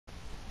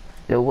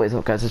Yo, what is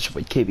up guys, it's your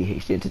boy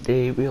KBHD and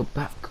today we are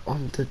back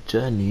on the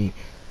journey.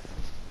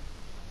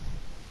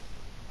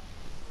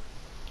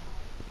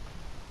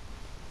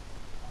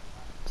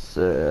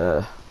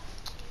 So,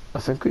 I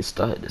think we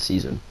started the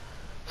season,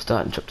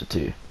 starting chapter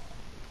 2.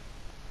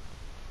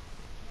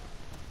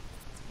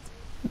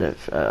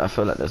 I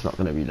feel like there's not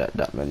going to be like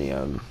that many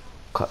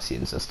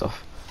cutscenes and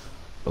stuff,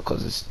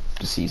 because it's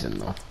the season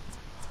now.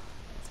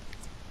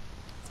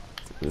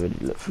 We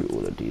already looked through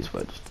all of these,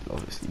 but I just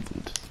obviously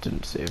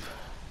didn't save.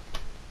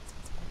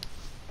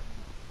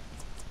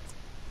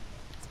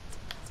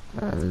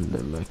 And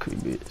the Mercury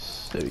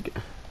boots, there we go.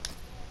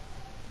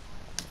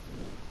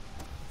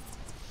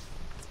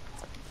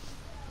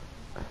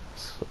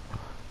 So,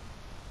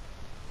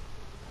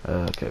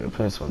 okay, we're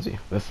playing Swansea.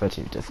 We're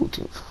 13th to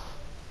 14th.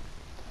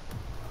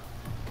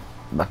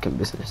 Back in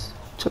business.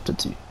 Chapter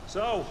 2.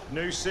 So,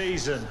 new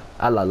season.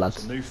 Hello, lads.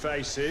 Some new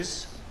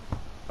faces.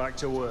 Back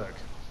to work.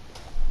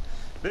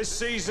 This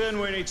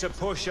season we need to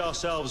push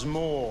ourselves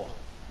more.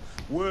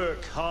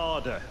 Work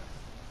harder.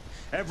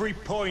 Every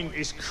point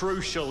is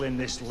crucial in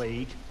this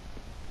league.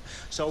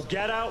 So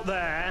get out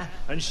there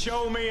and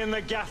show me and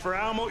the gaffer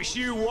how much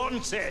you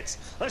want it.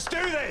 Let's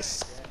do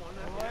this!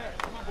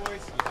 Come on,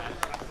 boys.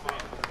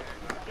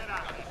 Get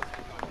out of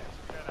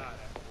there.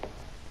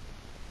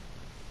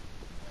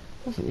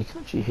 Listen, you can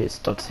actually hear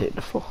studs hit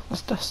the floor.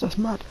 That's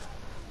mad.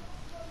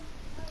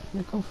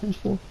 The conference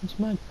floor, it's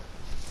mad.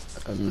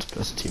 And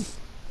plus team.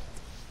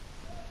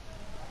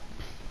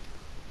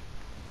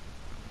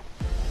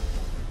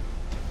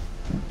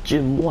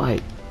 Jim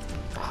White.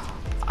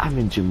 I'm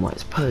in Jim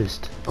White's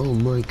post. Oh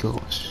my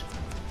gosh.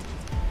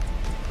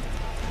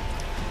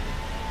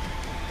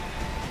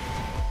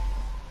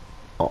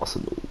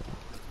 Arsenal.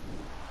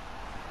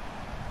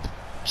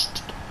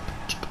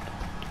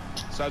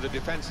 So the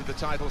defence of the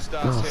title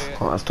starts here.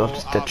 Oh, I started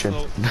to stitch him.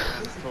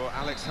 For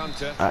Alex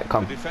Hunter. Alright,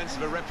 come.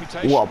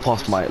 Reputation, what a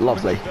pass, mate.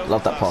 Lovely.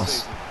 Love that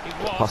pass.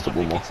 Pass the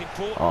ball more.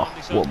 Oh,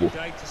 what ball?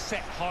 To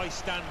set high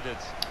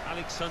standards.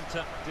 Alex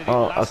Hunter did it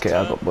Oh, okay,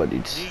 I got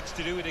bodied. Needs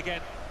to do it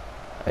again.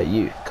 Hey,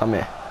 you, come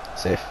here.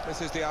 Safe.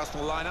 This is the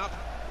Arsenal lineup.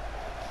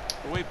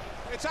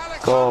 It's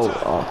Alex Go.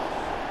 Hunter. Oh.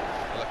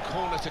 Well, a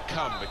corner to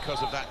come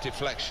because of that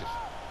deflection.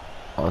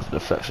 Oh, it's a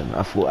deflection.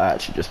 I thought I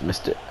actually just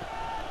missed it.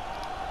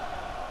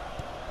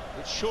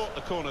 It's short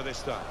the corner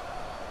this time.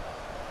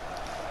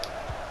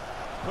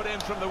 Put in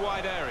from the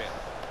wide area.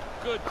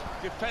 Good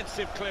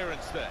defensive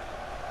clearance there.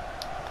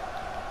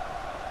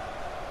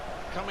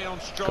 Coming on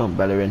strong. Go on,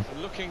 Bellerin.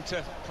 Looking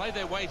to play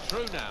their way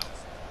through now.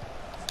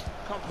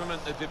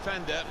 Compliment the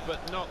defender,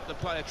 but not the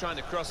player trying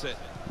to cross it.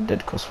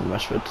 Dead cross from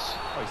Rashford.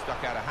 Oh, he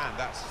stuck out of hand.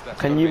 That's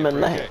Can you man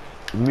let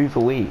move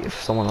away if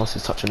someone else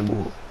is touching the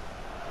ball?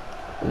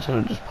 I'm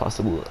trying to just pass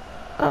the ball.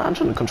 I'm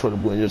trying to control the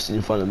ball and you're just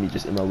in front of me,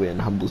 just in my way,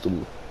 and handballs the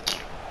ball.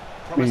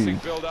 Promising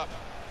build up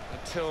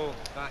until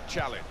that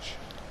challenge.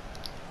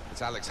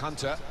 It's Alex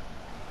Hunter.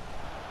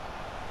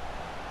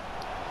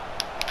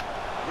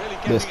 Really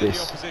getting at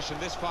the opposition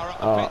this far up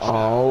the pitch now.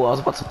 Oh, I was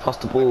about to pass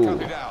the ball.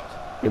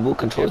 Your ball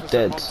control is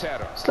dead. It's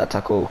that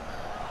tackle.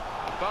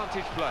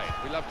 Advantage play.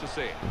 We love to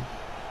see it.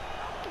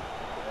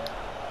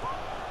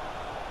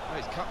 Oh,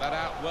 he's cut that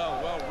out.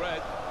 Well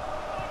read.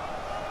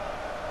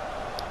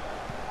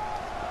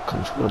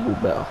 Control the ball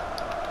better.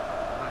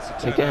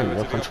 Again,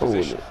 your control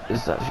is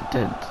actually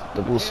dead.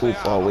 The ball's so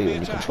far away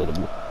when you control the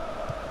ball.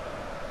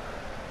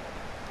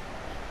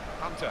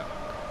 Hunter.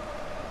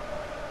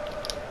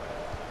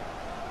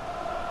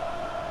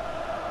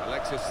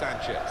 Alexis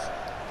Sanchez.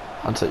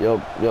 Hunter,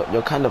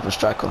 you're kind of a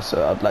striker,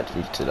 so I'd like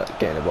you to like,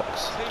 get in the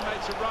box.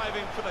 Teammates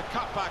arriving for the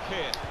cutback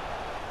here.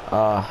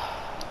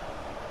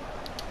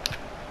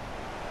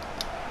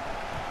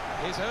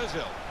 Here's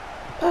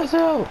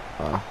Ozil.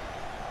 Oh.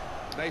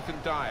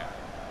 Nathan Dyer.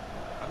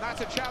 And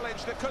that's a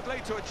challenge that could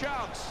lead to a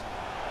chance.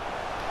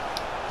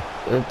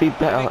 It'd be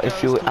better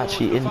if you were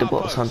actually in the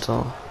box, Hunter.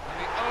 And the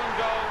own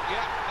goal,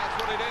 yeah, that's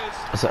what it is.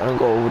 It's an own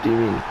goal, what do you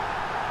mean?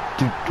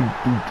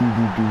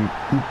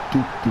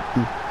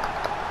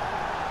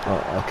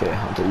 Oh, okay,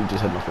 Hunter, you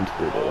just had nothing to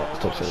do with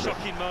that. What a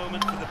shocking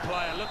moment for the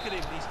player. Look at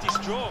him, he's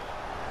distraught.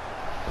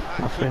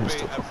 That could be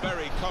a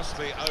very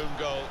costly own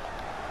goal,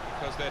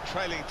 because they're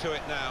trailing to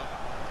it now.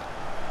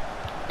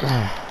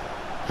 Now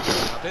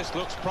this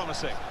looks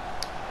promising.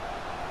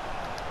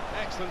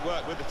 Excellent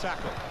work with the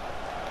tackle.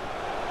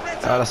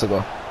 Ah, that's a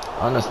goal.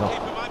 Oh, that's not.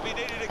 Keeper might be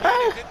needed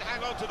again. Didn't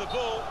hang on to the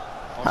ball.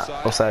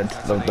 Offside.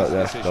 Love that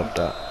there. Love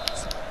that.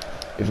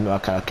 Even though I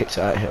kind of kicked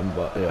it at him,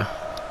 but yeah.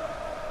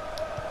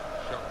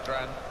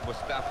 Shokran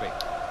Mustafi.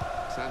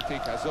 Santi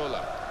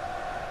Cazorla.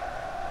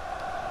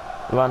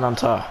 Run,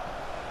 Anta.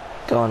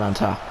 Go on,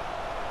 Anta.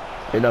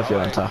 We love you,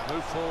 Anta.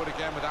 Move forward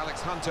again with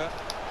Alex Hunter.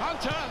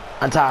 Anta.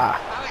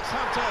 Alex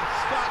Hunter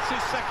starts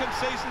his second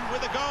season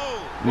with a goal.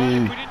 Well,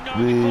 if we didn't know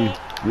it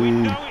before, we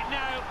know it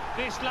now.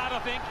 This lad, I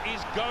think,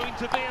 is going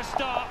to be a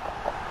star.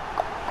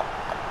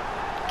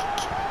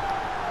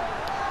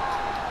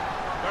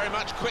 Very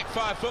much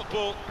quick-fire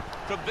football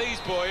from these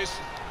boys.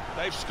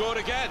 They've scored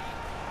again.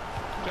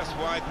 Just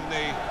widen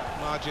the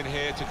margin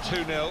here to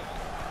 2-0.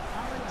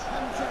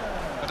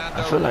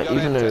 I feel like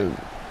even though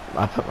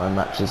I put my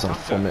matches on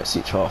 4 minutes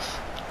each half,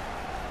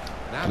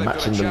 the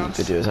match in the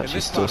video is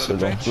actually still so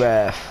long.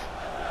 Ref.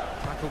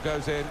 Tackle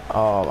goes in.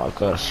 Oh my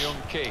gosh.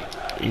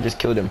 He just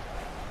killed him.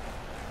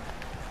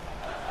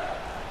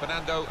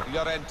 Fernando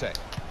Llorente.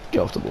 Get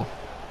off the ball.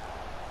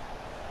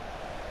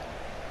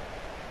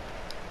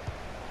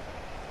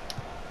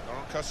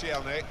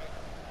 Koscielny.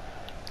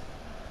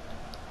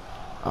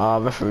 Ah,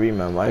 referee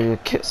man, why are your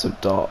kit so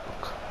dark?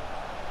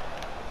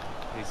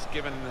 He's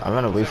given I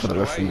ran away from the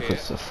referee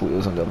because I thought it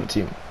was on the other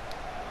team.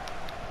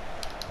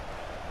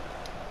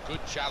 Good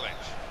challenge.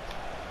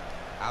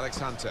 Alex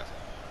Hunter.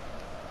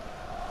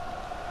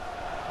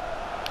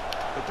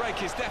 The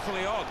break is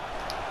definitely on.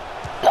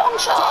 Long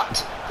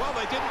shot! Well,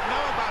 they didn't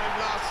know about him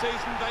last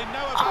season. They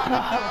know about him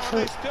now, and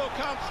they still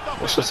can't stop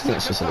him. What's this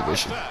against the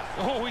celebration?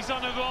 Oh, he's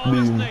on a roll,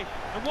 isn't he?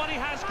 And what he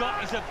has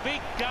got is a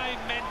big game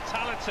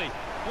mentality.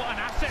 What an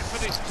asset for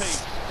this team.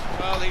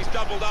 Well, he's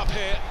doubled up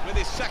here with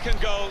his second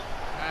goal,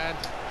 and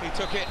he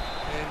took it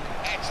in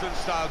excellent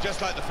style,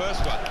 just like the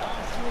first one.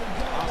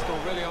 Arsenal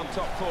really on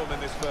top form in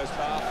this first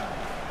half.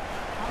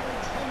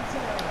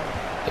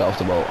 Get off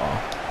the ball.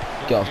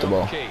 Get off the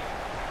ball.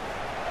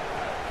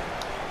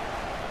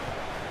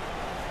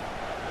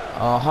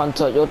 Oh,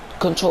 Hunter, your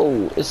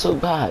control is so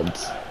bad.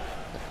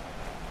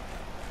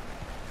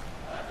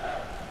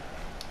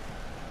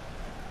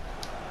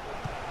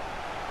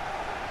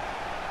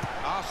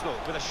 Arsenal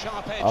with a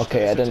sharp edge.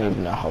 Okay, I don't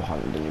even know how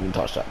Hunter didn't even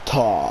touch that.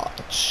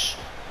 Touch.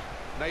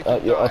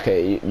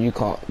 Okay, you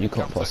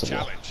can't possibly.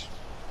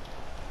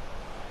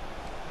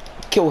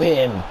 Kill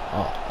him.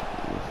 Oh,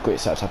 great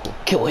side tackle.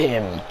 Kill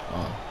him.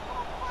 Oh.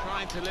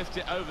 Trying to lift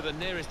it over the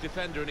nearest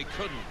defender and he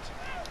couldn't.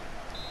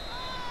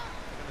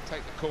 Going to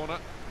take the corner.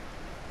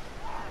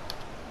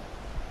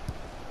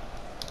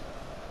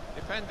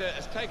 Defender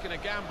has taken a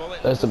gamble.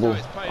 There's the ball.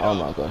 Oh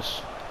my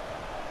gosh.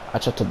 I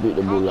tried to boot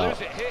the ball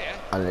out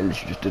and it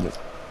literally just didn't.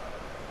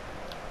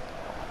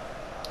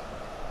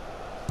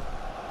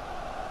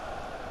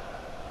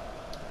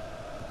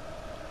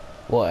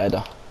 What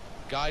header?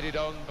 Guided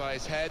on by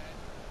his head.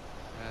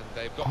 And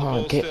they've got the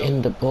ball get still.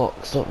 in the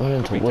box. Stop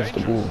running towards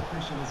the ball.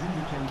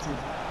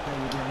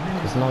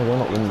 Because now you're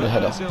not winning the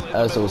header.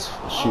 Ozil's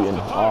shooting.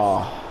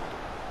 Ah.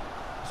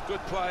 It's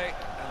good play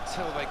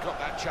until they got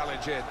that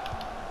challenge in.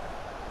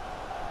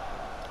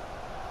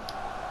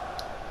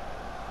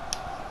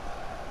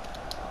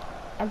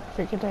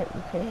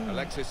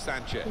 Alexis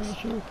Sanchez.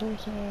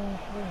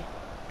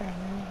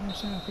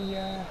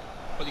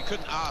 Well, you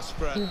couldn't ask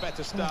for a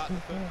better start.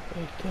 Well,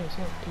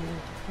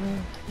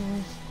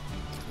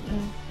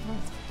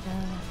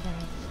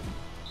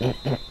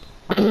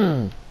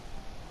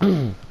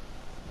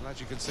 as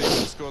you can see from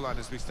the scoreline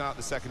as we start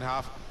the second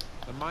half,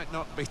 there might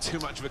not be too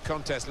much of a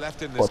contest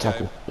left in this game.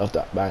 Tackle. Love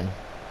that. Bang.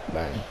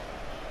 Bang.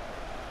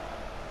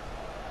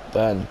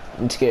 Burn.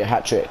 Need to get a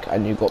hat-trick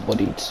and you got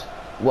bodied.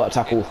 What a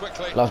tackle.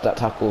 Love that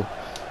tackle.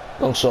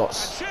 Long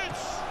shots.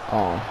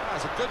 Oh.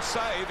 That's a good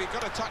save. He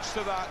got a touch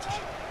to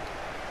that.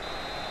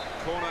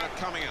 Corner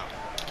coming up.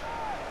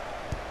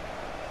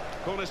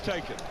 Corner's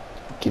taken.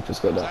 Keeper's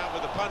got that. Out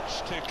with a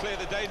punch to clear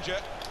the danger.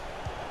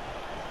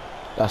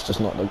 That's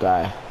just not the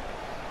guy.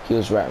 He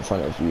was right in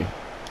front of you.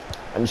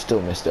 And you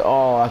still missed it.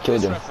 Oh, I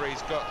killed him. This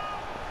referee's got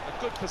a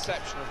good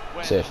perception of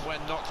when and when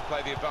not to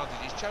play the advantage.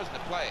 He's chosen to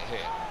play it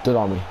here. Good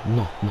on me.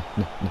 No.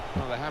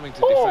 Well, they're having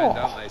to defend,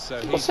 aren't they? So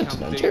he's sent come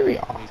to deep.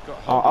 Nigeria. He's got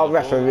Our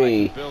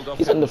referee.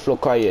 He's on the floor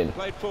crying.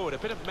 Played forward, a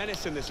bit of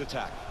menace in this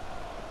attack.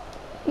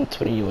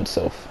 20-year-old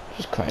self.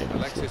 Just crying.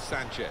 Alexis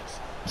Sanchez.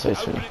 So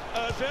funny.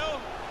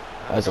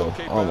 Ozil.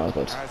 Oh my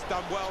god.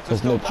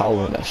 There's no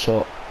power in that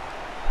shot.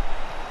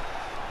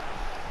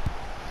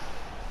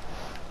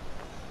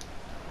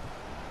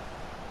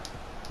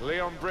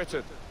 Leon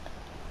Britton.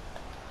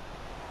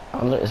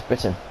 Oh look, it's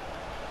Britain.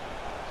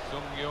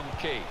 Sung Young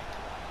Ki.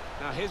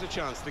 Now here's a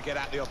chance to get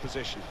at the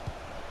opposition.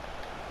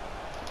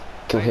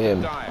 Kill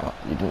him. Oh,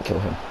 you didn't kill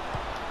him.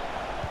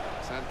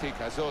 Santi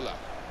Cazorla.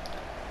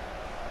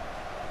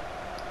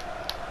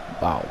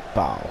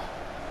 Bow.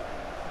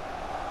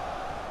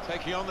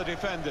 Taking on the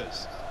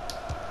defenders.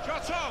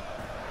 Shot on.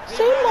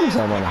 Someone's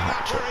on a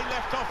hat-trick. He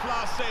left off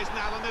last season,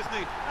 Alan, isn't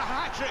he? A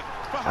hat-trick.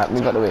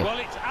 Move out the way. Well,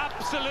 it's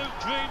absolute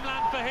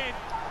dreamland for him.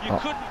 You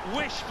couldn't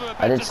wish for a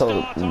better I did tell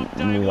start on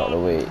day move out the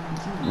one. way.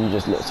 You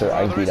just looked so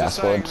angry that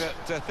squad.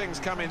 That things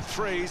come in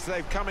threes.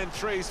 They've come in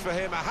threes for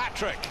him. A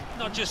hat-trick.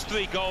 Not just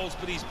 3 goals,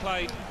 but he's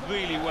played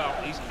really well.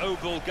 His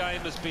overall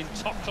game has been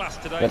top class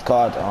today. Red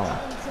card. Oh.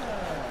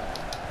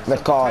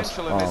 Red card.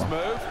 In this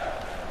move.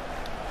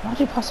 Why'd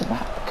you pass it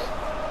back?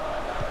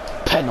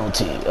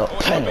 Penalty.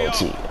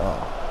 Penalty.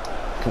 Oh.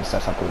 Couldn't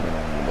start tackling in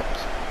the box.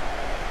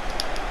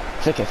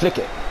 Flick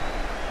it.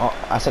 Oh,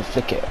 I said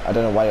flick it. I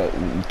don't know why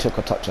you took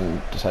a touch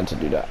and decided to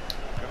do that.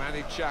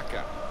 Granit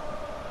Xhaka.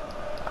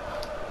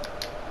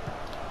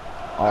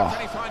 Oh,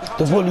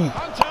 the volley.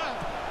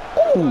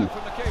 Oh.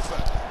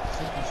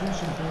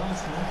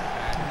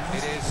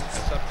 It is a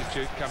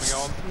substitute coming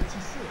on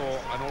for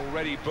an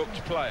already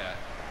booked player.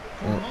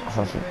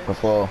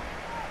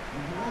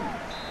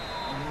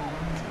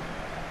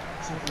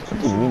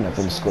 What do you mean I've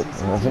only scored?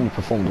 I've only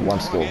performed one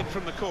skill. In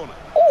from the corner.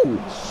 Ooh!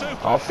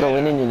 I'll throw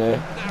in, you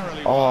know.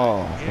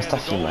 Oh, what's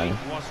that shit, man?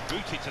 Was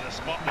booted to the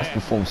spot I've there.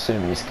 performed so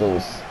many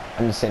skills.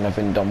 I'm just saying I've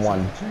only done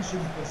one.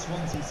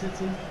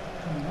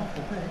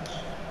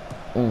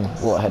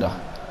 What a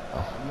header.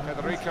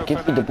 Federico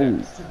Give me the ball.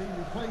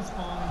 Fernandez.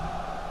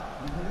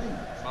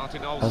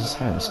 Martin I was just Olsen.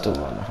 trying to steal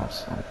around the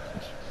house.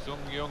 Sung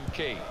Young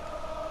Ki.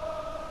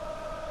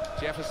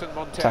 Jefferson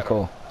Montero.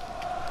 Tackle.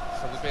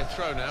 So there'll be a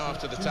throw now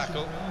after the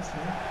tackle.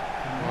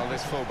 Well,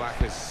 this fullback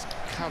has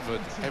covered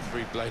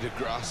every blade of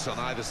grass on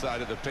either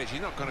side of the pitch.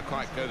 He's not going to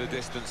quite go the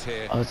distance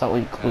here. Oh, is that what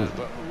you call it?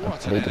 But A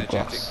what an blade of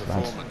energetic grass,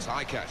 performance,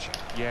 eye-catching.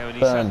 Yeah, and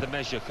he's Burn. had the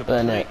measure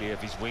Burn it. completely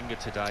of his winger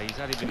today. He's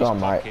had him in Go his on,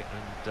 mate. pocket.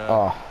 And,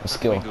 Oh, a that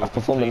skill. winger will I've be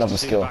performed pleased another to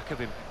see the skill. back of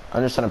him.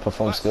 I'm just trying to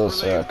perform skills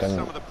so I can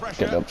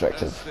get the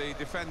objective. As the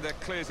defender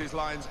clears his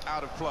lines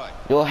out of play.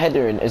 Your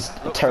headering is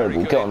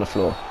terrible. Get on the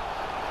floor.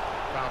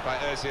 Fouled by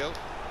Ozil.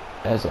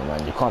 Ozil,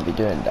 man, you can't be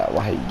doing that.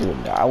 Why are you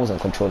doing that? I wasn't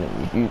controlling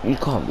you. You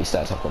can't be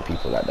starting up on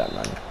people like that,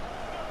 man.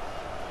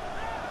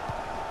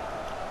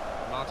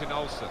 Martin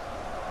Olsen.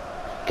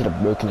 Could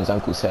have broken his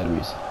ankle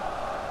sideways.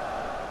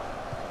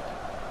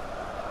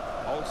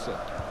 Olsen.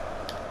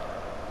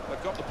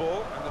 They've got the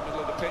ball in the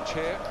middle of the pitch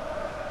here.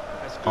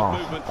 There's good Oh,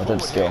 movement I did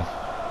forward skill. here.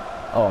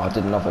 Oh, I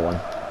did another one.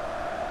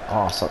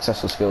 Oh,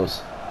 successful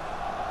skills.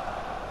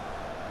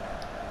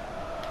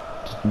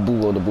 Just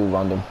roll the ball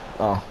around him.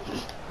 Oh,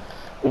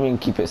 we mean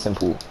keep it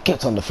simple.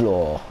 Get on the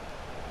floor.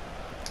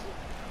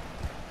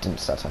 Didn't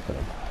start tackling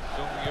him.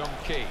 Sung Young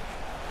Ki.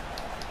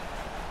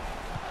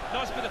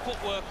 Nice bit of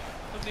footwork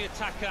from the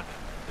attacker,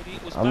 but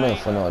it was I'm not made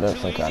for no. I don't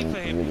too think I easy for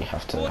him. really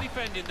have Poor to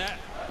defending that.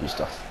 do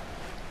stuff.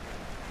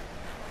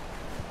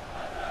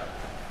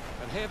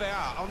 And here they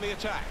are on the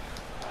attack.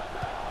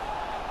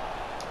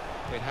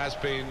 It has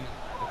been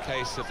the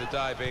case of the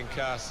die being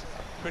cast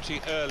pretty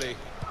early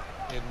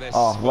in this.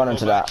 Oh, run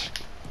into football that. match.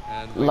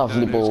 And we've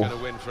Lovely known who's ball. going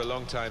to win for a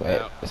long time Wait,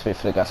 now. let's wait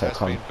for the guy to It has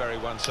come. been very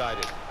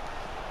one-sided.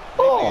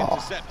 Oh.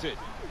 Intercepted.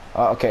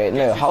 Oh, okay, no,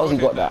 Gets his how has he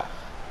foot got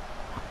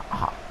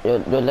in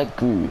that? Your leg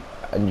grew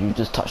and you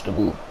just touched the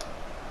ball.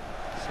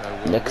 So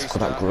we'll Legs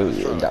could not restart grow with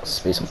a throw. in that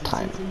space of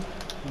time.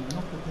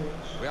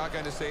 We are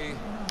going to see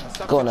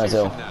a Go on,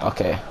 substitution Ozil. now.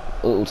 Okay,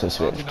 auto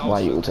switch.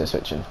 Why are you auto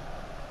switching?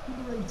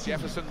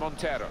 Jefferson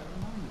Montero.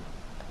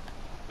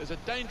 There's a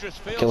dangerous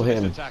field Kill to this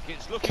him. attack.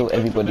 It's looking Kill good from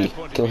everybody. their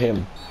point of Kill view.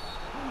 him.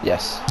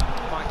 Yes.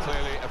 Quite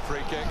clearly a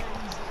free kick.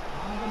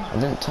 I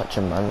didn't touch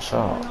him, man. Shut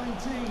up.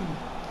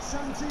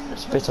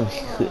 Spit some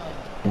shit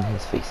in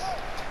his face.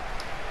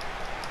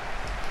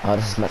 Oh,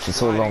 this match is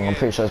so long. I'm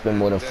pretty sure it's been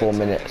more than 4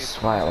 minutes.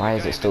 Why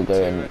is it still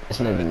going? It's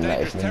not even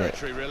 90 minutes.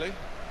 Territory, really.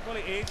 Well,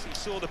 it is. He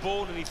saw the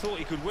ball and he thought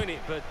he could win it,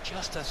 but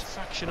just a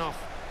fraction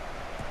off.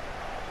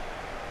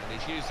 And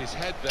he's used his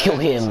head there. Kill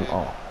him. to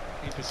Oh,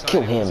 keep his side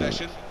kill in him.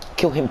 possession.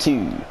 Kill him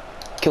 2.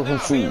 Kill him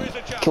Now, 3. here is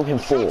a chance. Kill him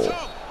 4. Shots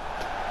on.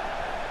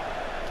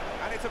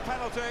 And it's a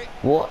penalty.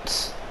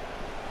 What?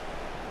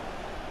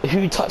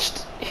 Who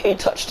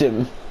touched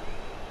him?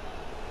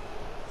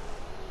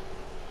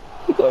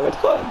 He got a red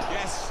card.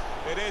 Yes,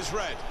 it is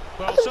red.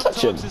 Well, didn't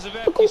touch him. sometimes as a The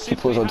vet, you goalkeeper was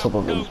simply on top have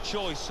of him. no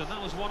choice, and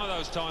that was one of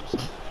those times.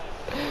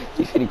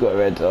 He really got a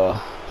red.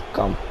 Oh,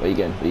 come. Where you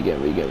going? Where you going?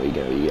 Where you going? Where you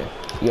going? Where you going?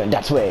 You going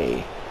that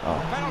way?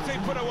 Oh, Penalty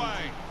put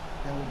away.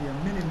 There will be a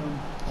minimum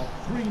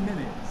of 3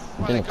 minutes.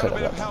 Well, didn't they got a cut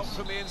bit it of that help much.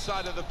 from the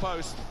inside of the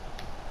post,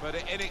 but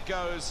in it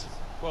goes.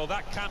 Well,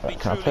 that can't be Right,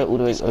 can I truly play it all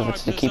the way over described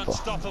to the as keeper?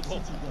 unstoppable.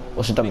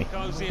 what's the dummy? It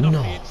goes in off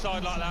No. the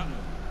inside like that.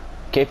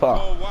 Keeper,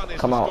 4-1 is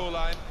come the out.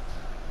 scoreline.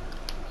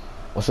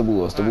 What's the ball?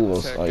 What's the ball?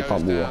 That, Oh, you goes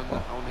can't ball. down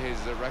Oh. on his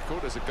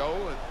record as a goal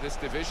in this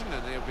division,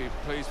 and he'll be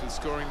pleased with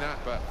scoring that.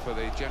 But for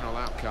the general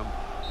outcome,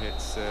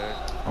 it's I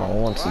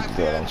wanted to right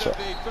do a at long the shot.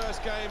 end of the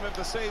first game of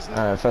the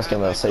season. First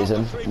game of the and they've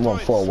season, got the 3 1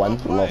 points 4-1, well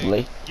played.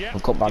 lovely. Yeah,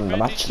 We've got man of the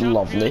match, defending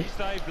lovely. champions,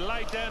 they've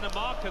laid down a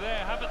marker there,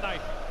 haven't they?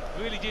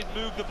 Really did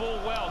move the ball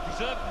well.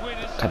 Deserved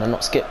winners. Can I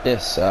not skip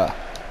this? I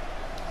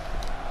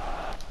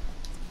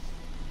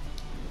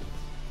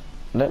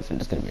don't think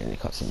there's going to be any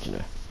cutscenes, you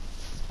know.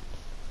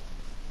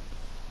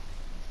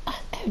 Oh,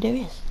 there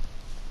is.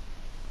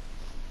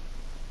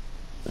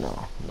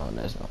 No,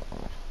 there's not.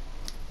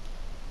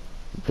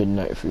 It's been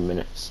 93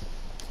 minutes.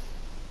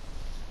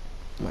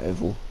 My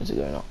oval, is it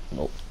going up?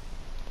 Nope.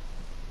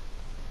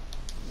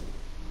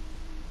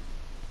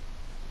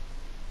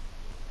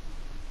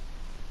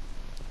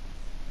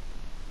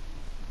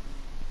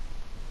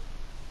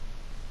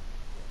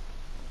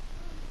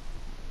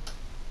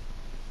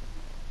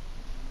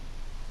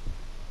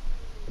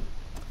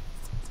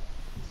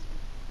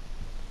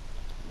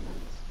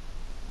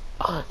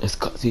 Ah, there's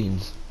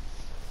cutscenes.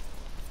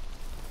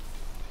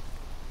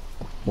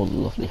 What a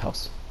lovely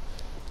house.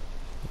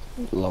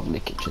 Lovely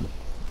kitchen.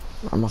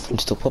 I'm nothing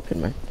still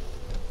popping, man.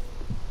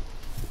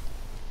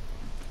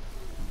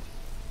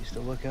 You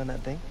still working on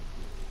that thing?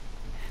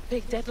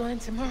 Big deadline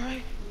tomorrow.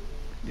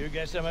 You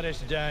get some of this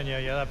down, you'll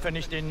have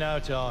finished in no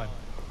time.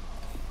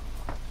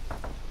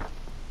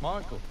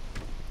 Michael.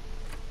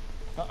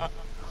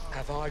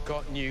 Have I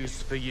got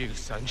news for you,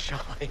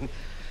 sunshine?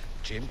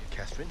 Jim,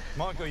 Catherine.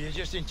 Michael, you're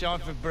just in time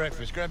for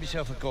breakfast. Grab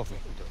yourself a coffee.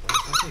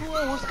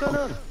 Whoa, what's going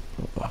on?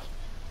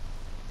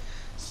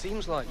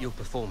 Seems like your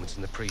performance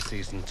in the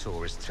pre-season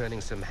tour is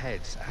turning some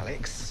heads,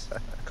 Alex.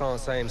 Can't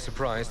say I'm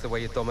surprised the way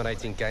you're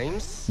dominating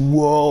games.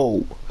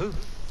 Whoa. Who?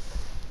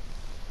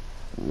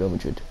 Real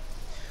Madrid.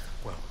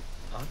 Well,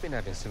 I've been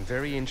having some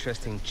very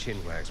interesting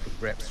chinwags with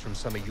reps from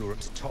some of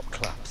Europe's top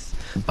clubs.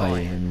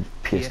 Bayern,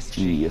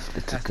 PSG,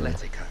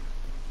 Atletico.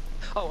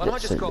 Oh, and I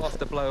just got off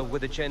the blow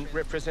with a gent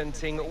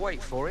representing,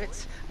 wait for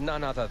it,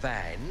 none other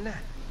than...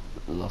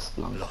 Los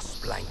Blancos.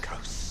 Los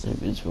Blancos.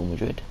 It's Real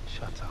Madrid.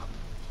 Shut up.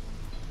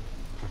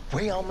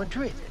 Real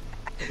Madrid?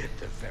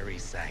 The very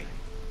same.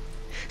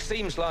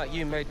 Seems like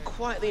you made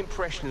quite the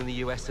impression in the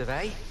US of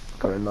A.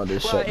 Got another Well,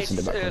 shirt it's in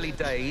the back. early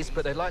days,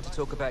 but they'd like to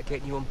talk about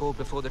getting you on board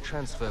before the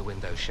transfer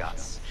window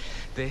shuts.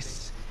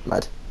 This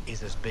Mad.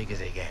 is as big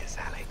as it gets,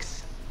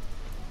 Alex.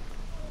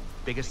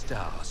 Bigger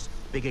stars,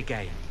 bigger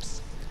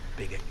games,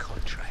 bigger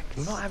contracts.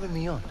 You're not having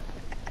me on.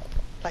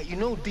 Like, you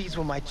know, these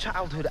were my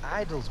childhood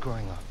idols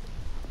growing up.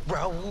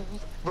 Raul,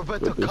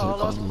 Roberto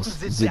Carlos,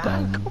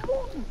 Zidane. Come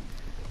on.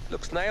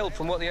 Looks nailed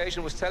from what the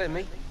agent was telling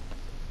me.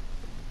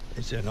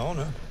 It's an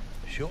honor,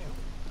 sure.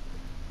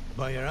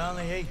 But you're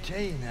only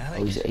 18,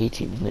 Alex. Oh, he's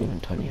 18, he's not even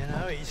 20. You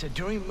know, it's a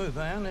dream move,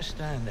 I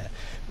understand that.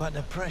 But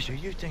the pressure,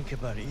 you think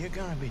about it, you're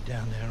gonna be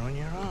down there on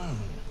your own.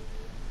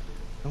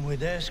 And with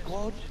their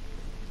squad,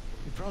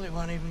 you probably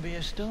won't even be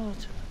a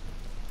starter.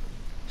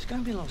 There's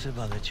gonna be lots of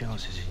other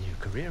chances in your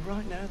career.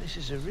 Right now, this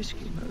is a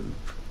risky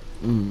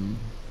move.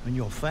 And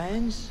your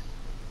fans,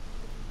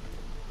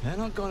 they're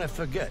not gonna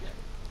forget.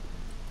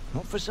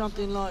 Not for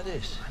something like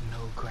this. I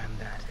know,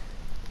 Granddad.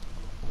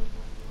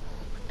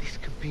 But this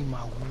could be my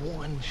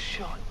one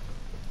shot.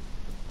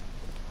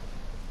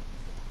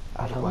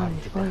 I don't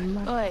want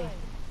to. Oi.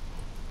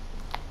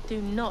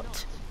 Do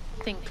not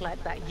think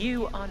like that.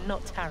 You are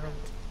not Harold.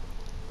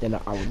 Then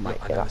I would Look,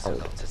 like I know that. it's a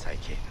lot to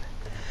take in,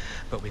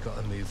 but we've got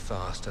to move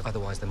fast,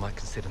 otherwise they might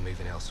consider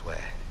moving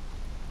elsewhere.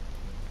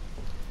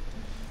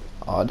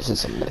 Oh, this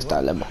is some next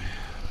dilemma.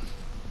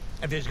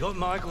 If it's got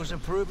Michael's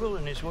approval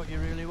and it's what you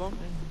really want,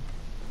 then...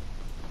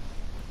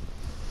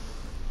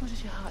 What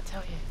does your heart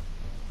tell you?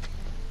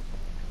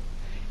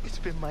 It's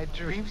been my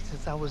dream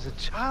since I was a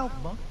child,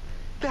 Mom.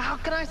 How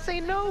can I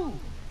say no?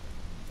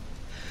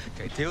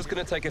 Okay, deal's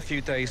gonna take a few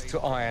days to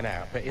iron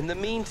out, but in the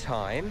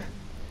meantime,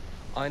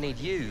 I need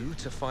you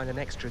to find an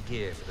extra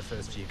gear for the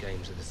first few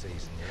games of the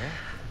season, yeah?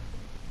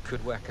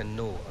 Could whack a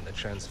naught on the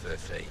transfer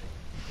fee.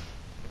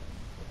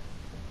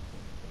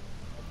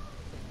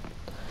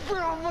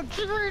 Real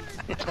Madrid!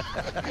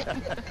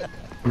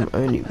 I'm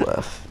only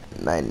worth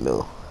 9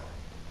 mil.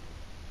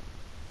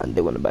 And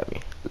they want to buy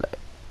me. Like,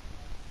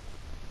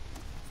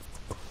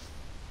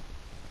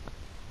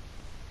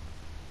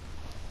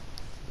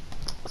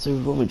 so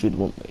Real Madrid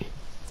want me.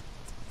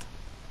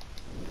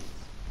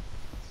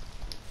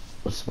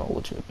 What's my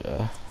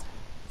wardrobe?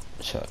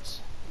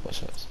 Shirts. What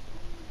shirts?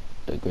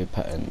 The grey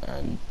pattern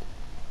and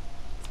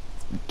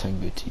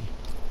tango tee.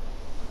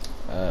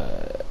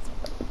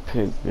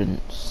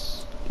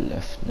 Appearance,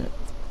 left neck,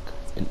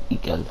 an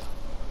eagle,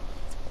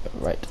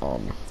 right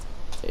arm,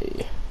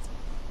 a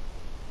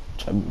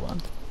chubby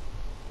one.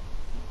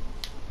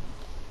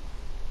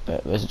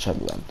 Where's the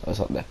chubby one? That's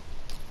up there.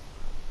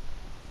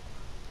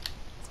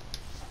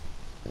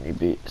 Any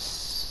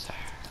boots?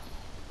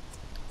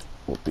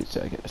 What boots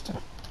did I get this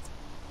time?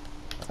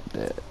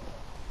 The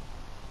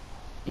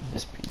Evo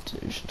Speed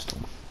Ocean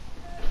Storm.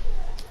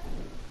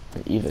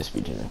 Evo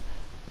Speed, you know.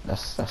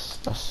 That's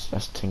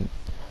thing.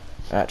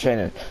 Alright,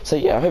 training. So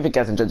yeah, I hope you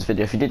guys enjoyed this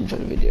video. If you did enjoy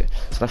the video,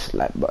 smash the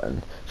like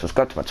button,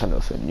 subscribe to my channel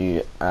if you're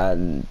new,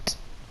 and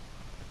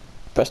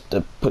press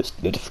the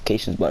post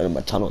notifications button on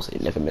my channel so you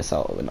never miss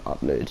out when I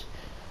upload,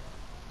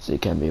 so you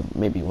can be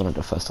maybe one of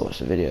the first to watch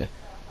the video.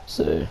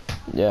 So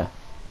yeah,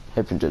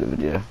 hope you enjoyed the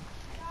video,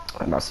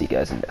 and I'll see you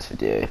guys in the next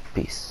video.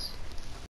 Peace.